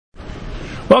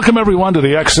Welcome, everyone, to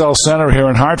the XL Center here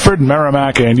in Hartford,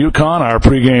 Merrimack, and Yukon. Our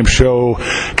pregame show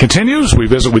continues. We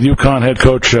visit with Yukon head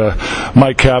coach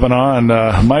Mike Cavanaugh.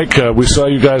 And Mike, we saw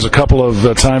you guys a couple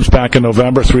of times back in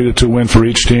November, 3-2 win for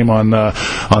each team on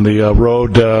the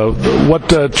road.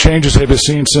 What changes have you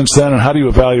seen since then, and how do you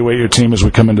evaluate your team as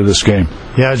we come into this game?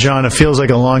 Yeah, John, it feels like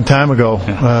a long time ago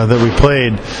that we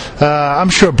played. I'm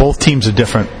sure both teams are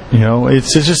different. You know, it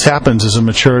just happens as a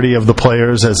maturity of the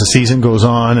players as the season goes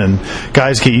on, and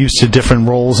guys get used to different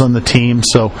roles on the team.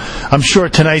 So I'm sure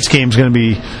tonight's game is going to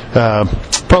be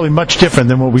probably much different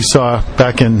than what we saw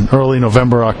back in early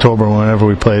November, October, whenever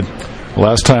we played.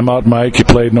 Last time out, Mike, you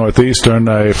played Northeastern,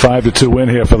 a 5-2 win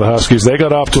here for the Huskies. They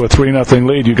got off to a 3-0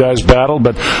 lead. You guys battled,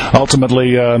 but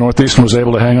ultimately Northeastern was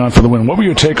able to hang on for the win. What were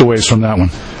your takeaways from that one?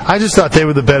 I just thought they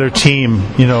were the better team,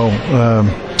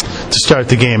 to start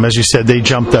the game. As you said, they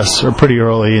jumped us pretty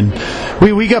early, and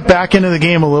we got back into the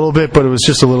game a little bit, but it was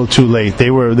just a little too late. They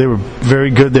were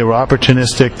very good. They were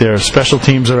opportunistic. Their special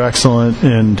teams are excellent,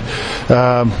 and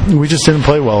we just didn't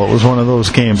play well. It was one of those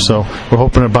games, so we're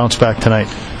hoping to bounce back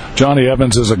tonight. Johnny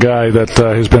Evans is a guy that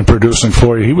has been producing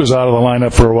for you. He was out of the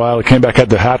lineup for a while. He came back, had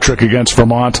the hat trick against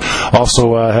Vermont,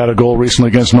 also had a goal recently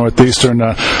against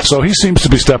Northeastern. So he seems to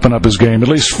be stepping up his game, at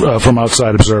least from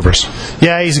outside observers.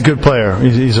 Yeah, he's a good player.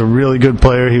 He's a really good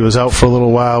player. He was out for a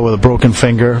little while with a broken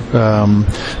finger,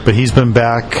 but he's been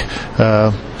back.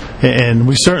 And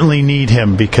we certainly need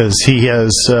him because he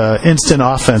has instant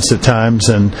offense at times,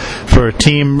 and for a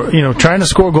team, trying to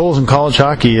score goals in college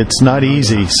hockey, it's not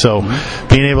easy. So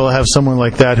being able to have someone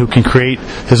like that who can create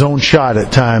his own shot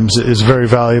at times is very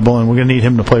valuable, and we're going to need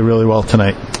him to play really well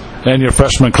tonight. And your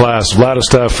freshman class,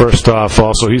 Vladislav, first off,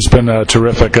 also, he's been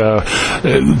terrific.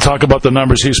 Talk about the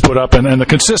numbers he's put up and the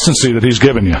consistency that he's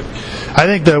given you. I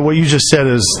think that what you just said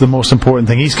is the most important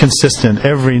thing. He's consistent.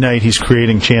 Every night he's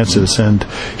creating chances, and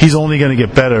he's only going to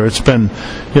get better. It's been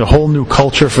a whole new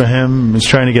culture for him. He's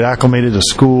trying to get acclimated to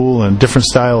school and different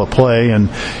style of play, and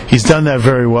he's done that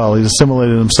very well. He's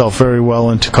assimilated himself very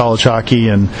well into college hockey,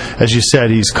 and as you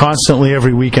said, he's constantly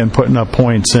every weekend putting up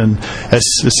points, and as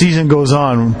the season goes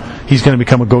on, he's going to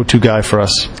become a go-to guy for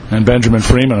us. And Benjamin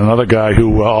Freeman, another guy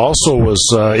who also was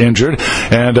injured,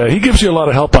 and he gives you a lot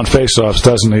of help on face-offs,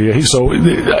 doesn't he? So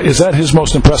is that his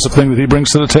most impressive thing that he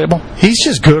brings to the table? He's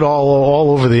just good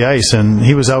all over the ice, and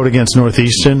he was out against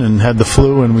Northeastern and had the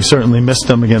flu, and we certainly missed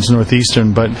him against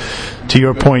Northeastern. But to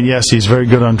your point, yes, he's very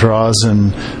good on draws,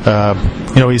 and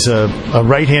he's a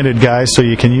right-handed guy, so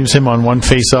you can use him on one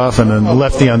face-off and then a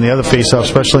lefty on the other face-off,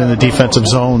 especially in the defensive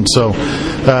zone. So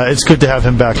it's good to have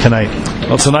him back tonight.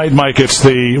 Well, tonight, Mike, it's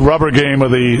the rubber game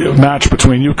of the match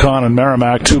between Yukon and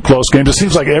Merrimack, two close games. It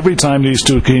seems like every time these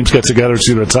two teams get together, it's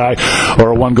either a tie or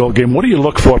a one-goal game. What do you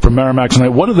look for from Merrimack tonight?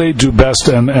 What do they do best,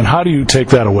 and how do you take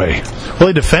that away? Well,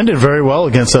 they defended very well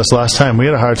against us last time. We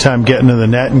had a hard time getting to the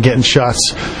net and getting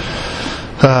shots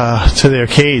to their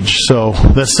cage, so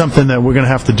that's something that we're going to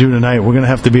have to do tonight. We're going to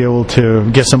have to be able to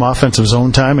get some offensive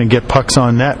zone time and get pucks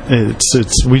on net.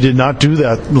 We did not do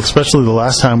that, especially the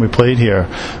last time we played here.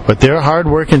 But they're a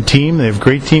hard-working team. They have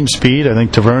great team speed. I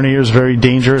think Tavernier is very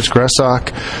dangerous.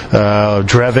 Gressok,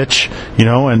 Drevich,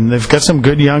 and they've got some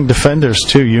good young defenders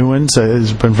too. Ewens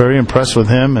has been very impressed with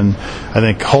him, and I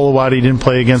think Holowati didn't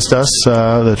play against us,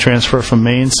 the transfer from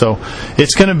Maine. So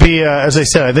it's going to be, as I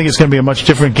said, I think it's going to be a much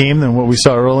different game than what we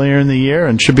saw earlier in the year,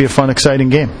 and should be a fun, exciting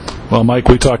game. Well, Mike,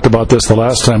 we talked about this the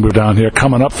last time we were down here.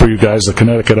 Coming up for you guys, the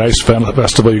Connecticut Ice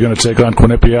Festival. You're going to take on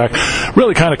Quinnipiac.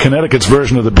 Really kind of Connecticut's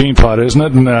version of the Beanpot, isn't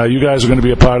it? And you guys are going to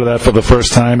be a part of that for the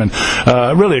first time, and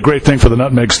really a great thing for the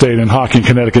Nutmeg State and hockey in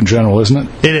Connecticut in general, isn't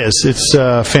it? It is. It's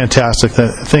fantastic.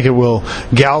 I think it will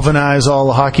galvanize all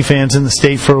the hockey fans in the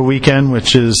state for a weekend,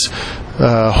 which is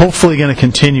hopefully going to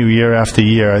continue year after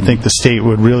year. I think the state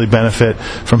would really benefit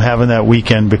from having that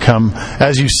weekend become,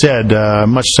 as you said,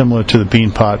 much similar to the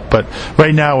Beanpot. But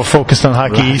right now we're focused on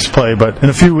Hockey East play, but in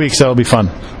a few weeks that'll be fun.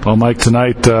 Well, Mike,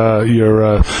 tonight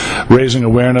you're raising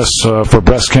awareness for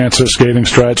breast cancer, skating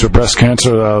strides for breast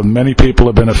cancer. Many people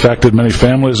have been affected, many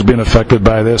families have been affected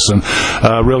by this, and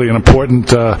really an important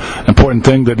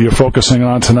thing that you're focusing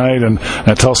on tonight. And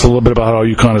tell us a little bit about how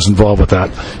UConn is involved with that.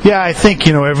 Yeah, I think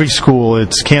every school,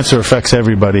 cancer affects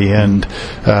everybody, and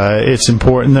it's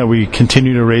important that we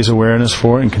continue to raise awareness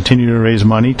for it and continue to raise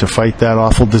money to fight that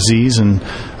awful disease. And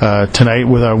tonight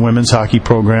with our women's hockey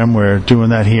program, we're doing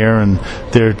that here, and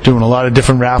they're doing a lot of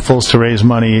different raffles to raise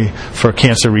money for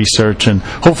cancer research and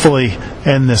hopefully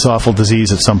end this awful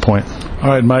disease at some point. All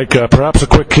right, Mike, perhaps a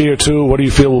quick key or two. What do you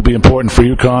feel will be important for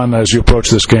UConn as you approach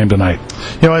this game tonight?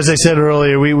 As I said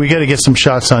earlier, we got to get some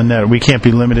shots on net. We can't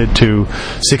be limited to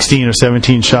 16 or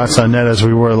 17 shots on net. net as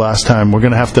we were last time. We're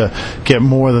going to have to get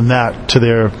more than that to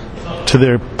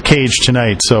their cage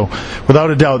tonight. So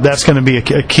without a doubt, that's going to be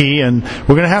a key, and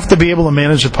we're going to have to be able to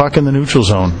manage the puck in the neutral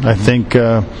zone. I think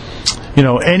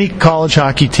any college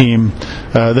hockey team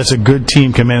that's a good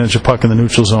team can manage a puck in the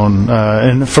neutral zone,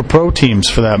 and for pro teams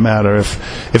for that matter.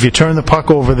 If you turn the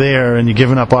puck over there and you're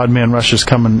giving up odd man rushes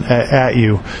coming at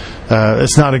you,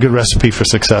 it's not a good recipe for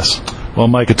success. Well,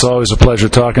 Mike, it's always a pleasure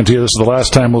talking to you. This is the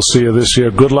last time we'll see you this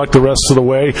year. Good luck the rest of the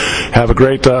way. Have a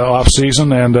great off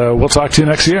season, and we'll talk to you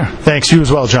next year. Thanks. You as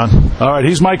well, John. All right,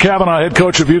 he's Mike Cavanaugh, head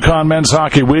coach of UConn men's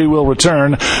hockey. We will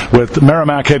return with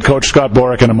Merrimack head coach Scott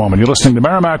Borick in a moment. You're listening to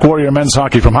Merrimack Warrior men's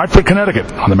hockey from Hartford,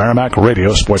 Connecticut on the Merrimack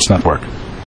Radio Sports Network.